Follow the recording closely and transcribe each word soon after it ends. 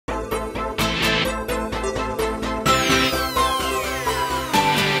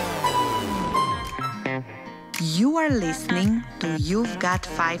You are listening to You've Got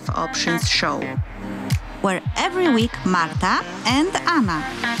 5 Options show, where every week Marta and Anna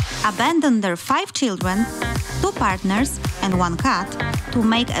abandon their 5 children, 2 partners and 1 cat to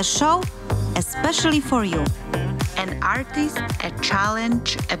make a show especially for you. An artist, a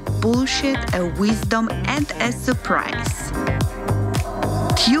challenge, a bullshit, a wisdom, and a surprise.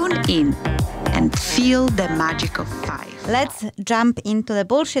 Tune in and feel the magic of 5. Let's jump into the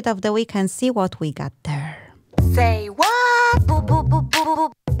bullshit of the week and see what we got there. Say what? Boop, boop, boop, boop,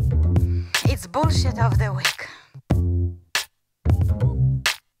 boop. It's bullshit of the week.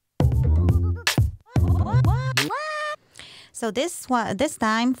 So this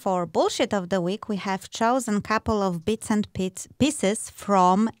time for bullshit of the week, we have chosen a couple of bits and pieces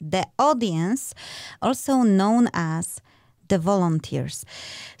from the audience, also known as the volunteers.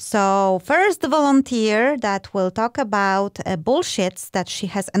 So first, the volunteer that will talk about bullshits that she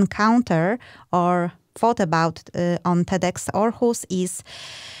has encountered or thought about on TEDx Aarhus is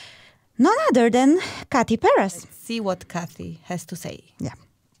none other than Kathy Perez. Let's see what Kathy has to say. Yeah.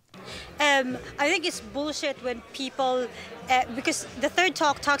 I think it's bullshit when people, because the third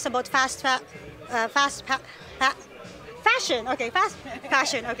talk talks about fast fashion. Okay, fast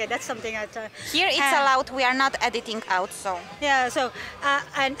fashion. Okay, that's something that Here it's allowed. We are not editing out, so yeah. So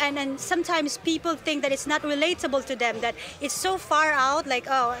and sometimes people think that it's not relatable to them. That it's so far out. Like,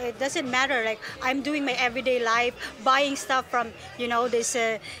 oh, it doesn't matter. Like, I'm doing my everyday life, buying stuff from this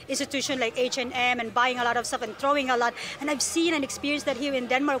institution like H&M and buying a lot of stuff and throwing a lot. And I've seen and experienced that here in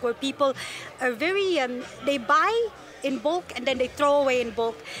Denmark, where people are very they buy in bulk and then they throw away in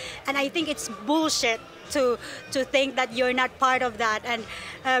bulk. And I think it's bullshit to think that you're not part of that. And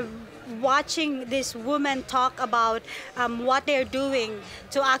watching this woman talk about what they're doing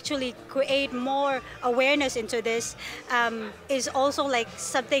to actually create more awareness into this is also like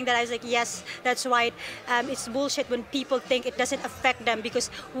something that I was like, yes, that's right. It's bullshit when people think it doesn't affect them, because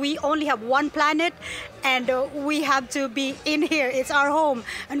we only have one planet and we have to be in here. It's our home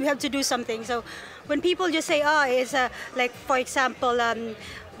and we have to do something. So when people just say, oh, it's like, for example,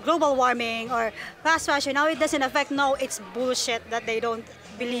 global warming or fast fashion, now it doesn't affect. No, it's bullshit that they don't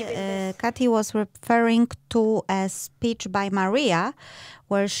believe in this. Kathy was referring to a speech by Maria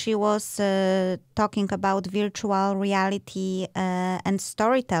where she was talking about virtual reality and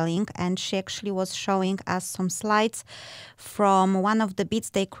storytelling, and she actually was showing us some slides from one of the bits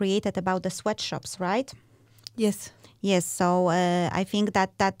they created about the sweatshops, right? Yes. Yes, so I think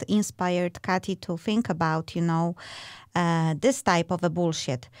that inspired Kathy to think about, this type of a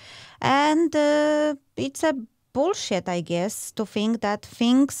bullshit. And it's a bullshit, I guess, to think that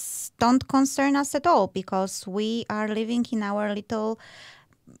things don't concern us at all, because we are living in our little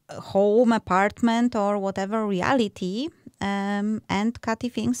home, apartment, or whatever reality, and Kathy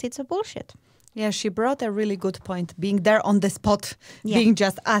thinks it's a bullshit. Yeah, she brought a really good point. Being there on the spot, being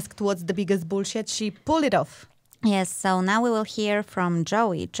just asked what's the biggest bullshit, she pulled it off. Yes, so now we will hear from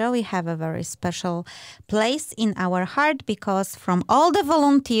Joey. Joey have a very special place in our heart, because from all the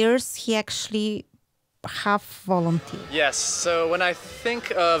volunteers, he actually have volunteered. Yes, so when I think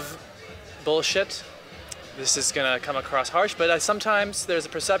of bullshit, this is going to come across harsh, but sometimes there's a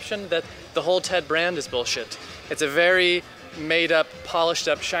perception that the whole TED brand is bullshit. It's a very made up, polished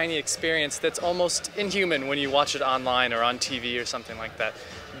up, shiny experience that's almost inhuman when you watch it online or on TV or something like that.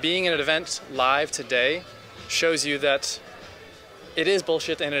 Being in an event live today shows you that it is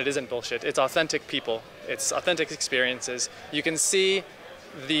bullshit and it isn't bullshit. It's authentic people. It's authentic experiences. You can see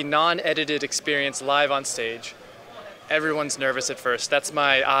the non-edited experience live on stage. Everyone's nervous at first. That's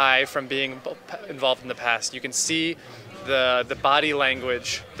my eye from being involved in the past. You can see the body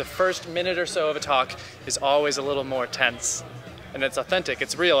language. The first minute or so of a talk is always a little more tense. And it's authentic,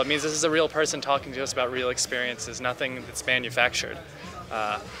 it's real. It means this is a real person talking to us about real experiences, nothing that's manufactured.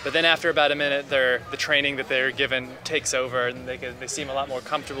 But then after about a minute, the training that they're given takes over, and they seem a lot more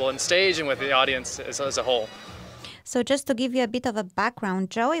comfortable on stage and with the audience as a whole. So just to give you a bit of a background,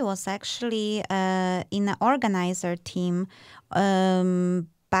 Joey was actually in an organizer team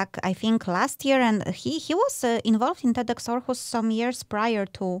back, I think, last year, and he was involved in TEDx Aarhus some years prior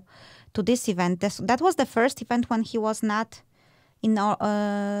to this event. That was the first event when he was not in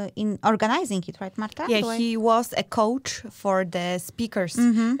organizing it, right, Marta? Yeah, he was a coach for the speakers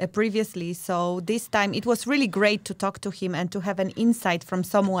previously. So this time it was really great to talk to him and to have an insight from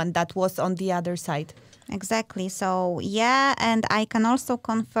someone that was on the other side. Exactly. So, yeah, and I can also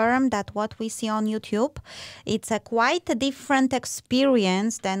confirm that what we see on YouTube, it's a quite a different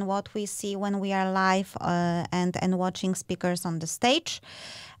experience than what we see when we are live and watching speakers on the stage.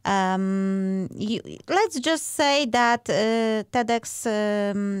 Let's just say that TEDx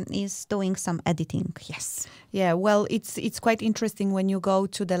is doing some editing. Yes. Yeah, well, it's quite interesting when you go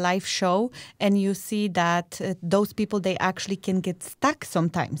to the live show and you see that those people, they actually can get stuck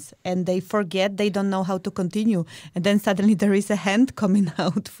sometimes and they forget, they don't know how to continue. And then suddenly there is a hand coming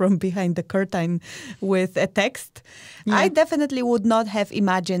out from behind the curtain with a text. Yeah. I definitely would not have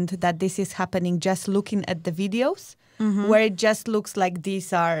imagined that this is happening just looking at the videos. Mm-hmm. Where it just looks like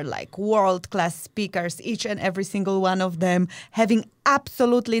these are like world-class speakers, each and every single one of them having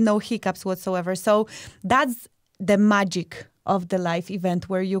absolutely no hiccups whatsoever. So that's the magic of the live event,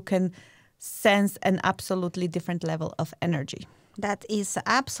 where you can sense an absolutely different level of energy. That is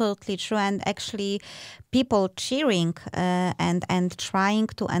absolutely true, and actually people cheering and trying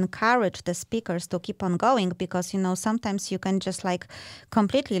to encourage the speakers to keep on going, because, sometimes you can just like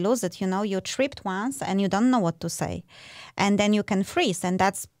completely lose it. You tripped once and you don't know what to say, and then you can freeze, and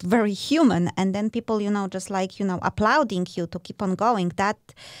that's very human. And then people, just like, applauding you to keep on going.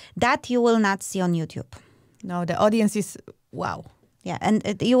 That you will not see on YouTube. No, the audience is wow. Yeah, and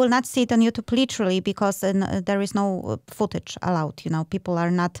you will not see it on YouTube literally, because there is no footage allowed. People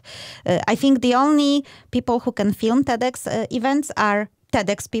are not... I think the only people who can film TEDx events are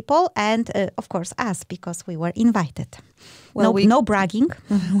TEDx people and, of course, us, because we were invited. Well, no bragging.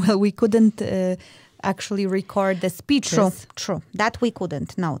 Well, we couldn't actually record the speeches. True. That we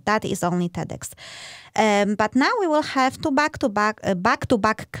couldn't. No, that is only TEDx. But now we will have two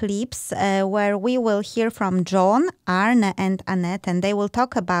back-to-back clips where we will hear from John, Arne, and Annette, and they will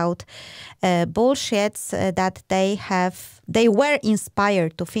talk about bullshits that they were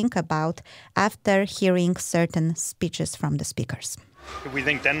inspired to think about after hearing certain speeches from the speakers. We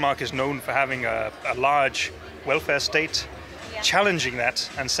think Denmark is known for having a large welfare state, challenging that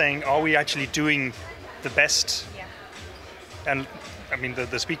and saying, are we actually doing the best? Yeah. And I mean,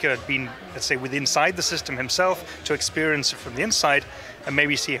 the speaker had been, let's say, inside the system himself to experience it from the inside and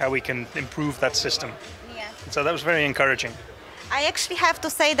maybe see how we can improve that system. Yeah. So that was very encouraging. I actually have to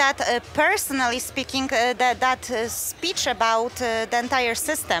say that personally speaking, that speech about the entire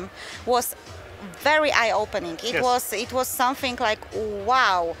system was very eye-opening. It was something like,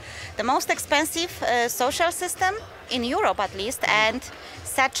 wow, the most expensive social system in Europe, at least, and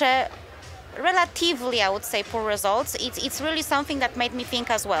such a relatively, I would say, poor results. It's really something that made me think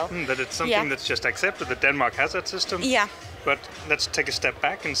as well. That it's something that's just accepted that Denmark has that system. Yeah. But let's take a step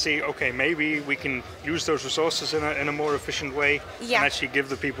back and see, okay, maybe we can use those resources in a more efficient way and actually give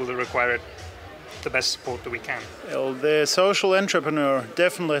the people that require it the best support that we can. Well, the social entrepreneur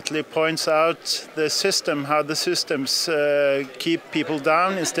definitely points out the system, how the systems keep people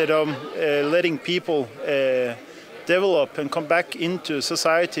down instead of letting people develop and come back into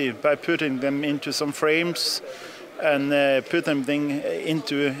society by putting them into some frames and put them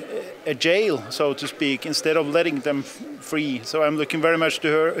into a jail, so to speak, instead of letting them free. So I'm looking very much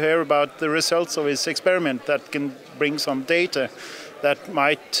to hear about the results of his experiment that can bring some data that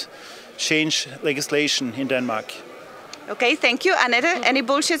might change legislation in Denmark. Okay, thank you. Annette, any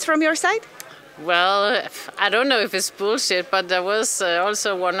bullshits from your side? Well, I don't know if it's bullshit, but there was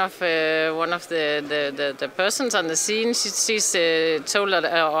also one of the persons on the scene. She's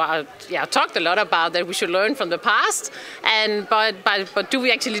talked a lot about that we should learn from the past, but do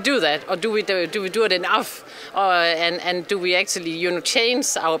we actually do that, or do we do it enough, and do we actually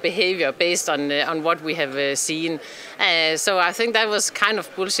change our behavior based on what we have seen? So I think that was kind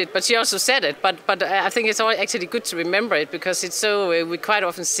of bullshit, but she also said it. But I think it's all actually good to remember it, because it's so we quite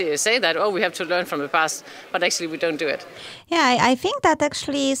often say that, oh, we have to learn from the past, but actually we don't do it. Yeah, I think that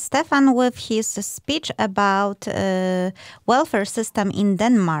actually Stefan, with his speech about welfare system in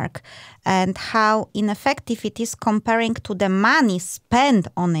Denmark and how ineffective it is comparing to the money spent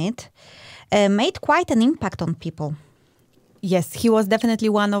on it, made quite an impact on people. Yes, he was definitely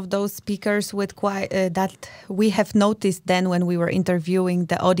one of those speakers with that we have noticed then when we were interviewing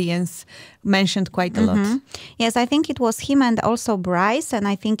the audience, mentioned quite a lot. Yes, I think it was him and also Bryce, and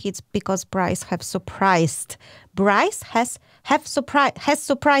I think it's because Bryce has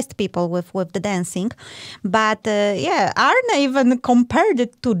surprised people with the dancing. But Arne even compared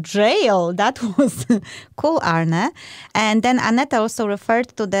it to jail. That was cool, Arne. And then Annette also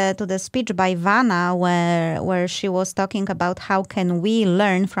referred to the speech by Vanna where she was talking about how can we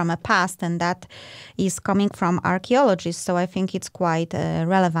learn from a past, and that is coming from archaeologists. So I think it's quite a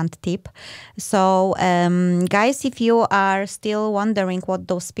relevant tip. So guys, if you are still wondering what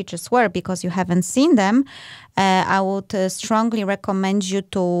those speeches were because you haven't seen them, I would strongly recommend you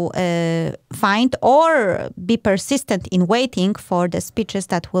to find or be persistent in waiting for the speeches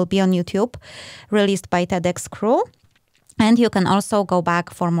that will be on YouTube, released by TEDx Crew. And you can also go back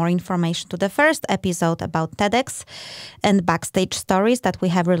for more information to the first episode about TEDx and Backstage stories that we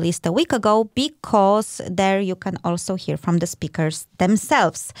have released a week ago, because there you can also hear from the speakers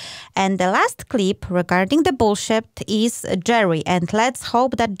themselves. And the last clip regarding the bullshit is Jerry. And let's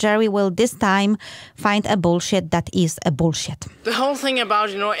hope that Jerry will this time find a bullshit that is a bullshit. The whole thing about,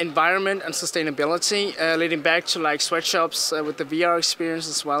 environment and sustainability, leading back to like sweatshops with the VR experience,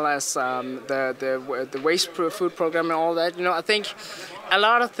 as well as the waste-proof food program and all that. I think a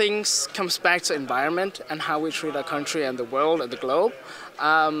lot of things comes back to environment and how we treat our country and the world and the globe.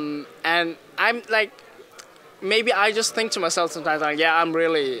 And I'm like, maybe I just think to myself sometimes, like, yeah, I'm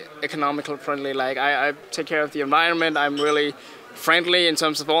really economical friendly. Like, I take care of the environment. I'm really friendly in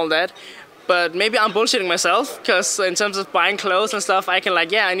terms of all that. But maybe I'm bullshitting myself, because in terms of buying clothes and stuff, I can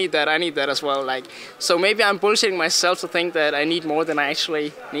like, yeah, I need that as well. Like, so maybe I'm bullshitting myself to think that I need more than I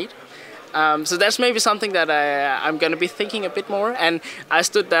actually need. So that's maybe something that I'm going to be thinking a bit more. And I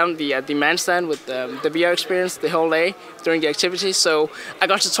stood down at the man stand with the VR experience the whole day during the activity. So I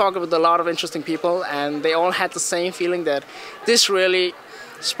got to talk with a lot of interesting people, and they all had the same feeling that this really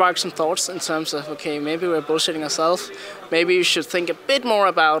sparked some thoughts in terms of, okay, maybe we're bullshitting ourselves. Maybe you should think a bit more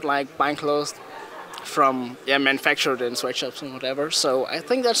about like buying clothes from manufactured in sweatshops and whatever. So I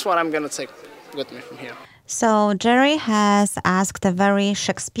think that's what I'm going to take with me from here. So Jerry has asked a very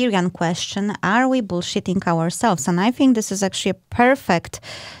Shakespearean question: are we bullshitting ourselves? And I think this is actually a perfect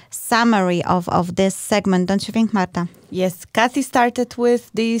summary of this segment, don't you think, Marta? Yes, Kathy started with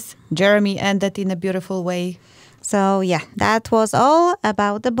this, Jeremy ended in a beautiful way. So yeah, that was all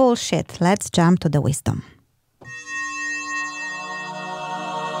about the bullshit. Let's jump to the wisdom.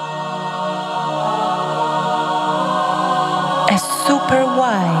 A super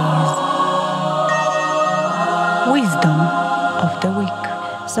wise wisdom of the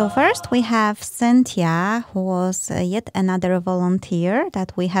week. So first we have Cynthia, who was yet another volunteer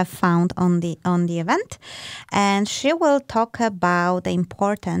that we have found on the event, and she will talk about the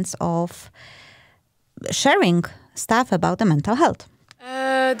importance of sharing stuff about the mental health.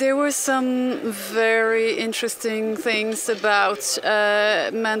 There were some very interesting things about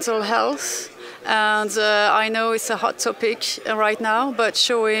mental health. And I know it's a hot topic right now, but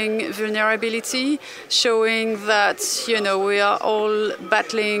showing vulnerability, showing that, we are all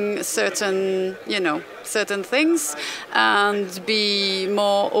battling certain things, and be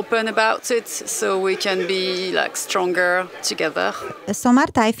more open about it so we can be like stronger together. So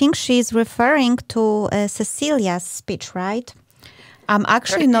Marta, I think she's referring to Cecilia's speech, right? I'm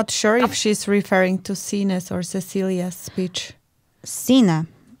actually not sure if she's referring to Sine's or Cecilia's speech. Sine,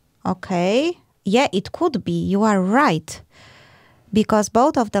 okay. Yeah, it could be. You are right. Because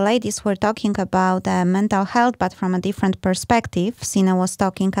both of the ladies were talking about mental health, but from a different perspective. Sina was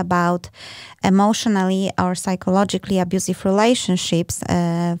talking about emotionally or psychologically abusive relationships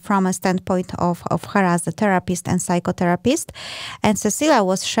from a standpoint of her as a therapist and psychotherapist. And Cecilia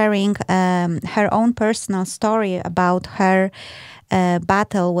was sharing her own personal story about her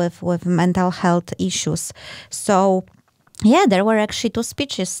battle with mental health issues. So yeah, there were actually two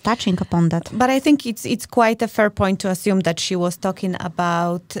speeches touching upon that. But I think it's quite a fair point to assume that she was talking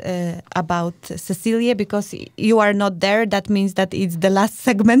about Cecilia, because you are not there. That means that it's the last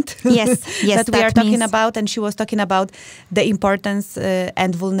segment. Yes, that we are talking about, and she was talking about the importance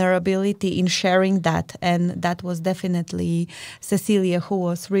and vulnerability in sharing that, and that was definitely Cecilia who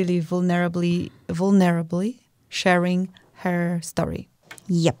was really vulnerably sharing her story.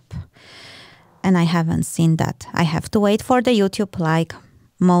 Yep. And I haven't seen that. I have to wait for the YouTube, like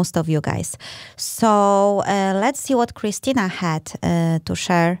most of you guys. So let's see what Christina had to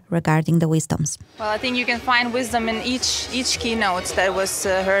share regarding the wisdoms. Well, I think you can find wisdom in each keynote that was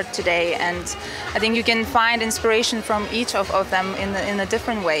heard today, and I think you can find inspiration from each of them in a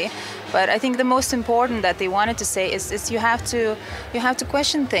different way. But I think the most important that they wanted to say is you have to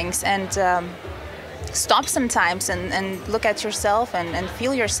question things and stop sometimes and look at yourself and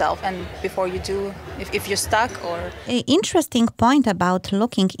feel yourself, and before you do, if you're stuck or... Interesting point about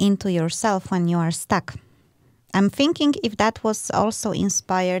looking into yourself when you are stuck. I'm thinking if that was also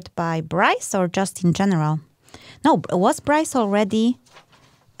inspired by Bryce or just in general. No, was Bryce already...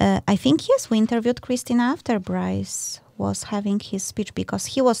 I think, yes, we interviewed Christina after Bryce was having his speech, because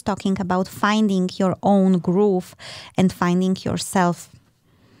he was talking about finding your own groove and finding yourself.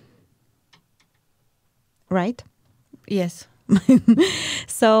 Right? Yes.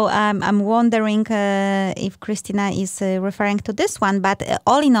 So I'm wondering if Christina is referring to this one, but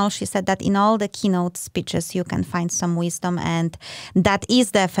all in all, she said that in all the keynote speeches, you can find some wisdom, and that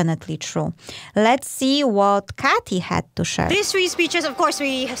is definitely true. Let's see what Kathy had to share. These 3 speeches, of course,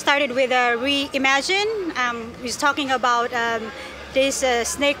 we started with Reimagine. He's talking about this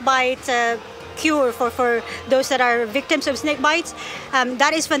snake bite cure for those that are victims of snake bites.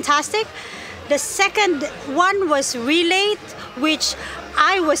 That is fantastic. The second one was Relate, which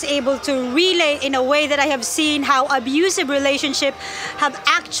I was able to relate in a way that I have seen how abusive relationships have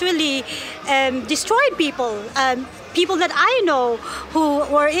actually destroyed people. People that I know who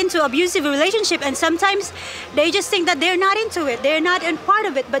were into abusive relationship, and sometimes they just think that they're not into it, they're not in part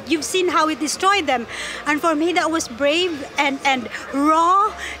of it, but you've seen how it destroyed them. And for me, that was brave and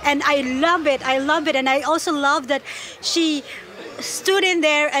raw, and I love it. And I also love that she stood in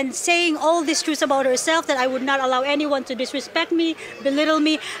there and saying all these truths about herself, that I would not allow anyone to disrespect me, belittle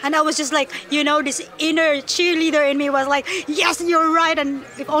me. And I was just like, this inner cheerleader in me was like, yes, you're right. And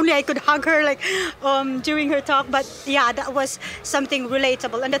if only I could hug her during her talk. But yeah, that was something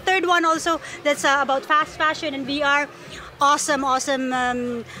relatable. And the third one also, that's about fast fashion and VR.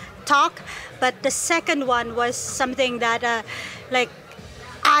 Awesome talk. But the second one was something that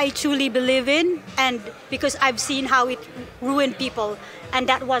I truly believe in, and because I've seen how it ruined people, and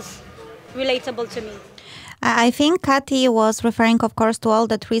that was relatable to me. I think Kathy was referring, of course, to all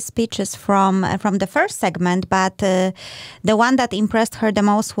the 3 speeches from the first segment, but the one that impressed her the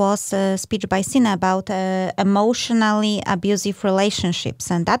most was a speech by Sina about emotionally abusive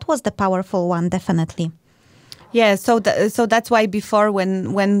relationships, and that was the powerful one, definitely. Yeah, so that's why before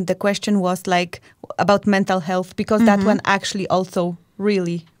when the question was about mental health, because that one actually also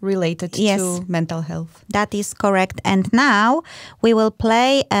really related to mental health. That is correct. And now we will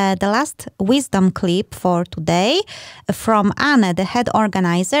play the last wisdom clip for today from Anne, the head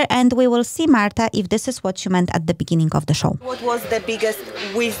organizer, and we will see, Marta, if this is what you meant at the beginning of the show. What was the biggest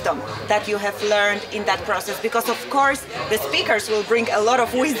wisdom that you have learned in that process? Because of course the speakers will bring a lot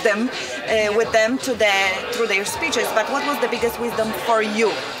of wisdom with them through their speeches, but what was the biggest wisdom for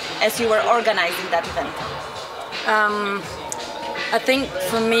you as you were organizing that event? I think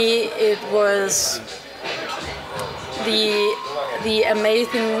for me it was the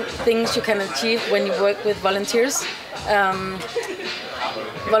amazing things you can achieve when you work with volunteers.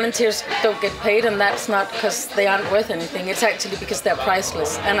 Volunteers don't get paid, and that's not because they aren't worth anything. It's actually because they're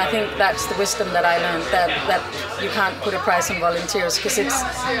priceless. And I think that's the wisdom that I learned, that you can't put a price on volunteers, because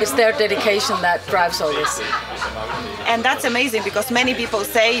it's their dedication that drives all this. And that's amazing, because many people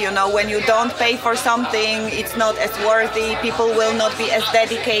say, when you don't pay for something, it's not as worthy, people will not be as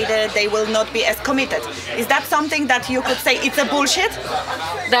dedicated, they will not be as committed. Is that something that you could say it's a bullshit?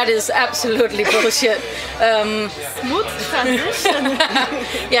 That is absolutely bullshit. Smooth transition.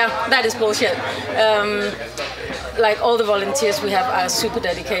 Yeah, that is bullshit. All the volunteers we have are super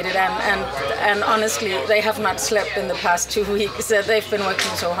dedicated, and honestly, they have not slept in the past 2 weeks. They've been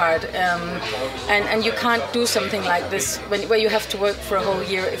working so hard, and you can't do something like this where you have to work for a whole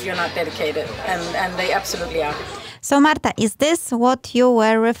year if you're not dedicated, and they absolutely are. So, Marta, is this what you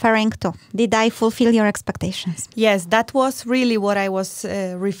were referring to? Did I fulfill your expectations? Yes, that was really what I was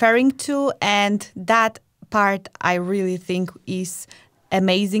referring to, and that part I really think is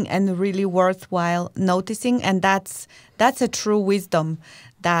amazing and really worthwhile noticing, and that's a true wisdom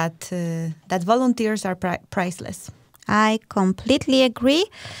that volunteers are priceless. I completely agree.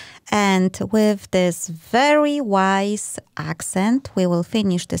 And with this very wise accent, we will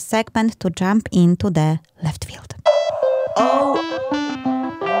finish this segment to jump into the left field.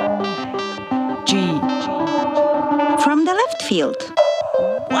 G. From the left field.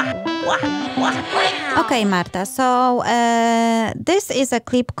 Okay, Marta, so this is a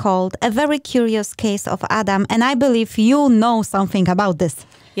clip called A Very Curious Case of Adam, and I believe you know something about this.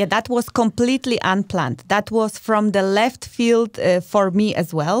 Yeah, that was completely unplanned. That was from the left field for me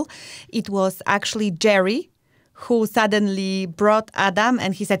as well. It was actually Jerry who suddenly brought Adam,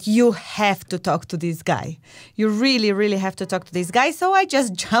 and he said, you have to talk to this guy. You really, really have to talk to this guy. So I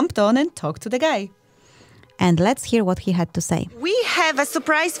just jumped on and talked to the guy. And let's hear what he had to say. We have a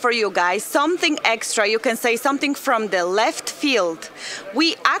surprise for you guys, something extra. You can say something from the left field.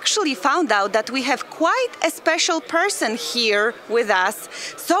 We actually found out that we have quite a special person here with us,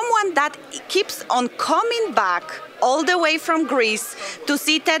 someone that keeps on coming back all the way from Greece to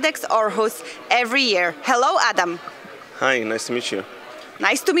see TEDx Aarhus every year. Hello, Adam. Hi, nice to meet you.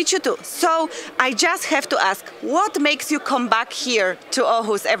 Nice to meet you too. So I just have to ask, what makes you come back here to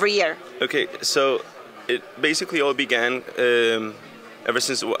Aarhus every year? Okay, so it basically all began Ever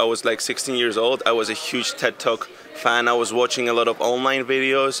since I was like 16 years old, I was a huge TED Talk fan. I was watching a lot of online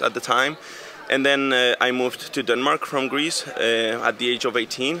videos at the time. And then I moved to Denmark from Greece at the age of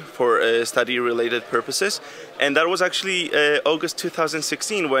 18 for study-related purposes. And that was actually August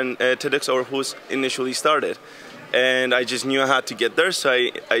 2016 when TEDx Aarhus initially started. And I just knew I had to get there, so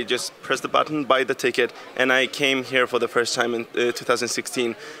I just pressed the button, buy the ticket, and I came here for the first time in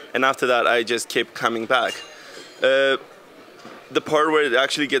 2016. And after that, I just kept coming back. The part where it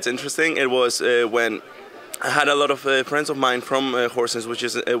actually gets interesting, it was when I had a lot of friends of mine from Horsens, which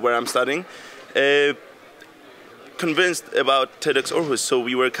is where I'm studying, convinced about TEDx Aarhus, so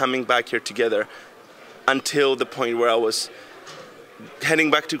we were coming back here together until the point where I was heading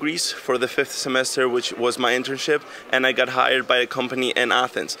back to Greece for the 5th semester, which was my internship, and I got hired by a company in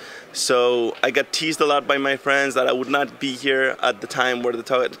Athens. So I got teased a lot by my friends that I would not be here at the time where the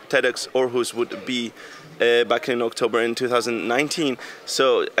TEDx Aarhus would be back in October in 2019.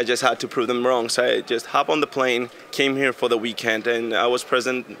 So I just had to prove them wrong. So I just hopped on the plane, came here for the weekend, and I was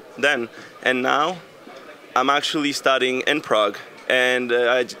present then. And now I'm actually studying in Prague, and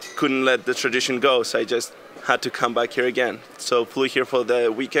I couldn't let the tradition go, so I just had to come back here again. So flew here for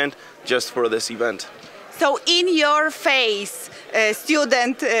the weekend just for this event. So in your face,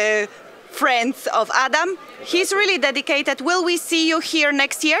 student friends of Adam, he's really dedicated. Will we see you here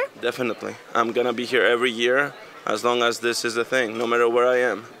next year? Definitely. I'm gonna be here every year as long as this is a thing, no matter where I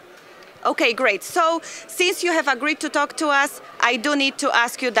am. Okay, great. So since you have agreed to talk to us, I do need to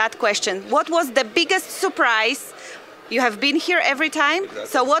ask you that question. What was the biggest surprise? You have been here every time. Exactly.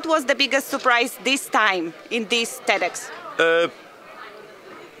 So what was the biggest surprise this time in this TEDx?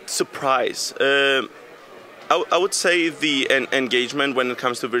 Surprise. I would say the engagement when it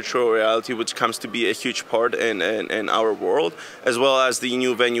comes to virtual reality, which comes to be a huge part in our world, as well as the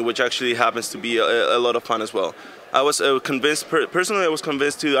new venue, which actually happens to be a lot of fun as well. I was convinced, personally I was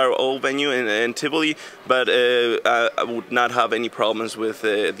convinced to our old venue in Tivoli, but I would not have any problems with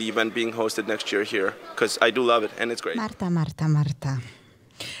the event being hosted next year here, because I do love it and it's great. Marta.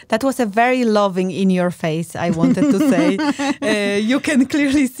 That was a very loving in your face, I wanted to say. You can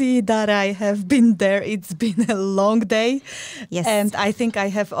clearly see that I have been there. It's been a long day. Yes. And I think I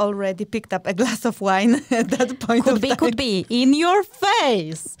have already picked up a glass of wine at that point of time. Could be. In your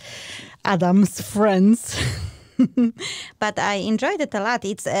face. Adam's friends. But I enjoyed it a lot.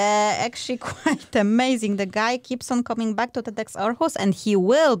 It's actually quite amazing. The guy keeps on coming back to TEDx Aarhus, and he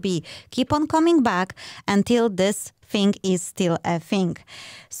will keep on coming back until this thing is still a thing.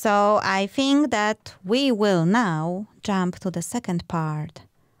 So I think that we will now jump to the second part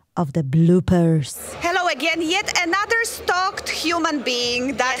of the bloopers. Hello again, yet another stalked human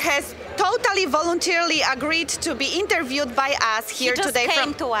being that has totally voluntarily agreed to be interviewed by us here today.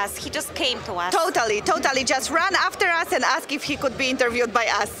 He just came to us. Totally, just ran after us and asked if he could be interviewed by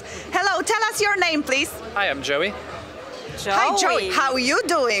us. Hello, tell us your name, please. Hi, I'm Joey. Hi, Joey. How are you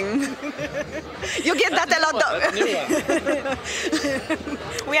doing? You get that a lot. That's a new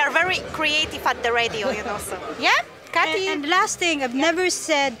one. We are very creative at the radio, you know. So yeah. Kathy. And last thing, I've never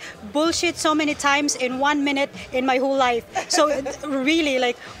said bullshit so many times in 1 minute in my whole life. So really,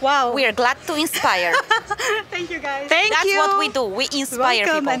 like, wow. We are glad to inspire. Thank you, guys. That's what we do. We inspire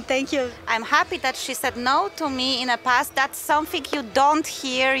Welcome people. And thank you. I'm happy that she said no to me in the past. That's something you don't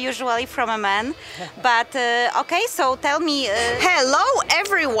hear usually from a man. But okay, so tell me. Hello,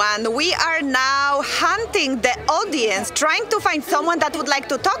 everyone. We are now hunting the audience, trying to find someone that would like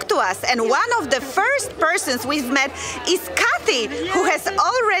to talk to us. And one of the first persons we've met is Kathy, who has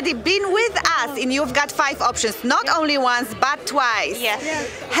already been with us. And you've got 5 options, not only once, but twice. Yes.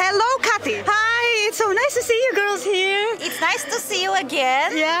 Hello, Kathy. Hi, it's so nice to see you girls here. It's nice to see you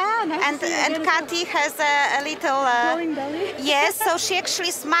again. Yeah, nice to see you and Kathy has a little... Glowing belly. Yes, so she actually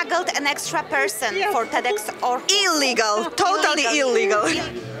smuggled an extra person for TEDx Aarhus. Illegal, totally illegal.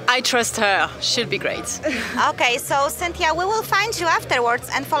 I trust her. She'll be great. Okay, so Cynthia, we will find you afterwards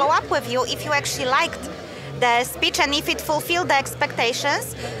and follow up with you if you actually liked the speech and if it fulfilled the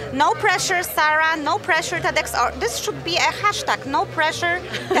expectations. No pressure, Sarah, no pressure, TEDx Aarhus. This should be a hashtag, no pressure,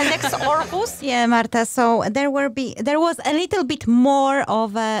 TEDx Aarhus. Yeah, Marta, so there was a little bit more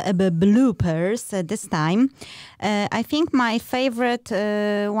of bloopers this time. I think my favorite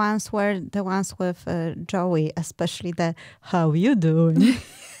ones were the ones with Joey, especially the, how you doing?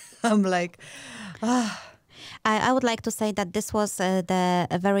 I'm like, I would like to say that this was a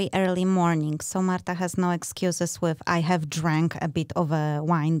very early morning, so Marta has no excuses with I have drank a bit of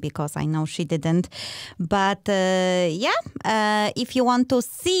wine, because I know she didn't. But if you want to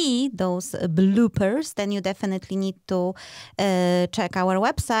see those bloopers, then you definitely need to check our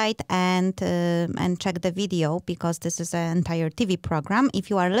website and check the video, because this is an entire TV program.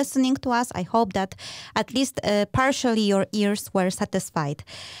 If you are listening to us, I hope that at least partially your ears were satisfied.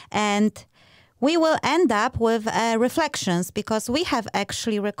 And we will end up with reflections, because we have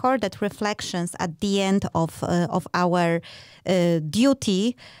actually recorded reflections at the end of our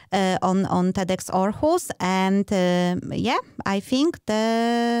duty on TEDx Aarhus. And I think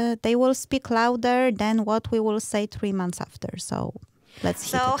they will speak louder than what we will say 3 months after. So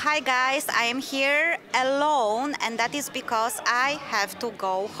let's hear it. Hi guys, I am here alone, and that is because I have to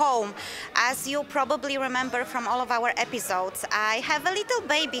go home. As you probably remember from all of our episodes, I have a little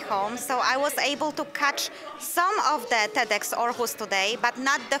baby home, so I was able to catch some of the TEDx Aarhus today, but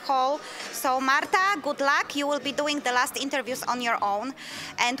not the whole. So Marta, good luck. You will be doing the last interviews on your own.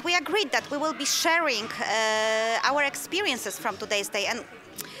 And we agreed that we will be sharing our experiences from today's day. And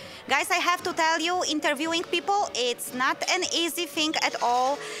guys, I have to tell you, interviewing people, it's not an easy thing at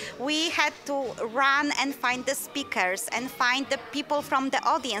all. We had to run and find the speakers and find the people from the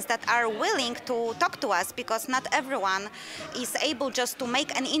audience that are willing to talk to us, because not everyone is able just to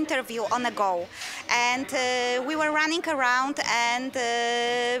make an interview on a go. And we were running around, and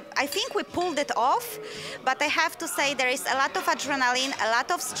I think we pulled it off. But I have to say, there is a lot of adrenaline, a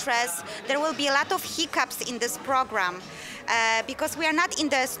lot of stress. There will be a lot of hiccups in this program. Because we are not in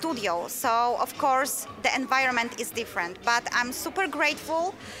the studio, so of course the environment is different. But I'm super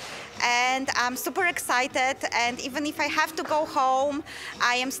grateful and I'm super excited, and even if I have to go home,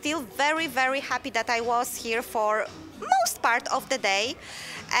 I am still very, very happy that I was here for most part of the day.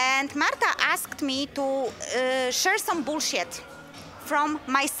 And Marta asked me to share some bullshit from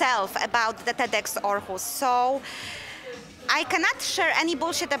myself about the TEDx Aarhus. So I cannot share any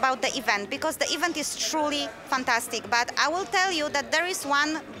bullshit about the event, because the event is truly fantastic. But I will tell you that there is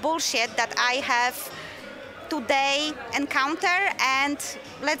one bullshit that I have today encountered, and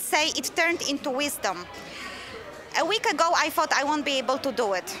let's say it turned into wisdom. A week ago, I thought I won't be able to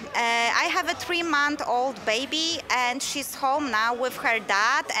do it. I have a 3-month-old baby, and she's home now with her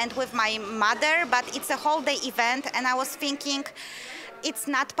dad and with my mother, but it's a whole day event, and I was thinking, it's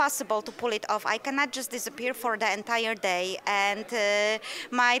not possible to pull it off. I cannot just disappear for the entire day. And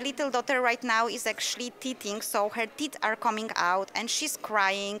my little daughter right now is actually teething, so her teeth are coming out and she's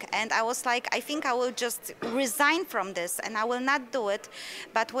crying. And I was like, I think I will just resign from this and I will not do it.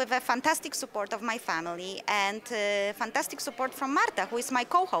 But with a fantastic support of my family and fantastic support from Marta, who is my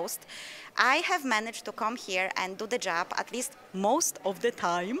co-host, I have managed to come here and do the job at least most of the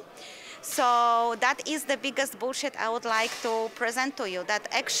time. So that is the biggest bullshit I would like to present to you, that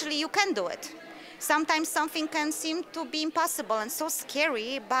actually you can do it. Sometimes something can seem to be impossible and so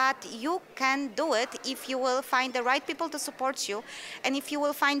scary, but you can do it if you will find the right people to support you, and if you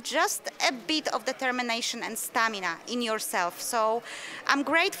will find just a bit of determination and stamina in yourself. So I'm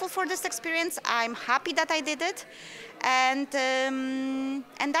grateful for this experience. I'm happy that I did it. And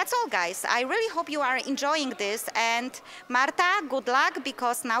that's all, guys. I really hope you are enjoying this. And Marta, good luck,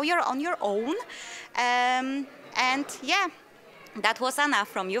 because now you're on your own. And yeah, that was Anna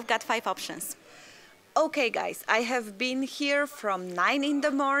from You've Got 5 Options. Okay, guys, I have been here from 9 in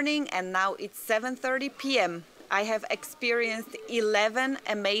the morning and now it's 7:30 p.m. I have experienced 11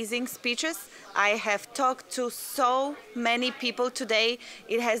 amazing speeches. I have talked to so many people today.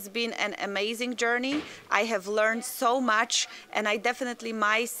 It has been an amazing journey. I have learned so much, and I definitely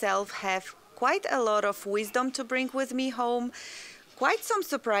myself have quite a lot of wisdom to bring with me home. Quite some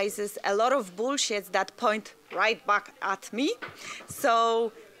surprises, a lot of bullshits that point right back at me.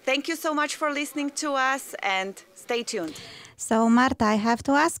 So thank you so much for listening to us, and stay tuned. So Marta, I have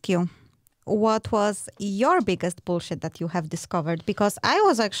to ask you, what was your biggest bullshit that you have discovered? Because I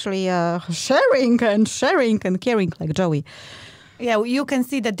was actually sharing and caring like Joey. Yeah, you can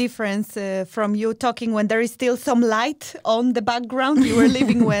see the difference from you talking when there is still some light on the background. You were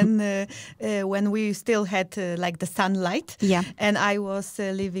living when we still had like the sunlight. Yeah. And I was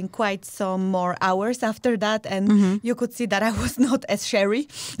living quite some more hours after that. And you could see that I was not as sherry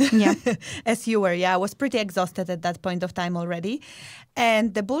as you were. Yeah, I was pretty exhausted at that point of time already.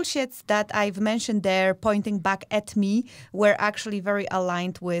 And the bullshits that I've mentioned there pointing back at me were actually very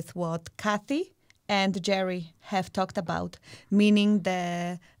aligned with what Kathy and Jerry have talked about, meaning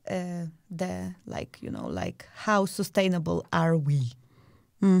the like how sustainable are we?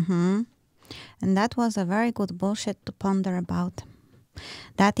 And that was a very good bullshit to ponder about.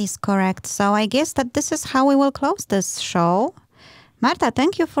 That is correct. So I guess that this is how we will close this show. Marta,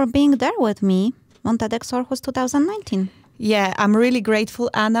 thank you for being there with me on TEDx Aarhus 2019. Yeah, I'm really grateful,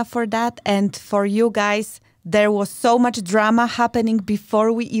 Anna, for that. And for you guys, there was so much drama happening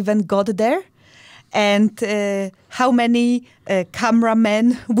before we even got there. And how many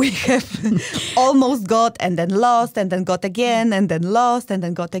cameramen we have almost got and then lost and then got again and then lost and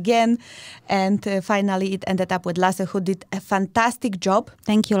then got again. And finally it ended up with Lasse, who did a fantastic job.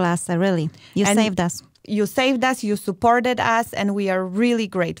 Thank you, Lasse, really. You saved us. You saved us, you supported us, and we are really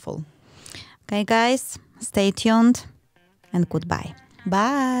grateful. Okay, guys, stay tuned and goodbye.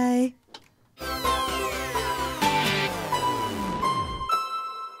 Bye.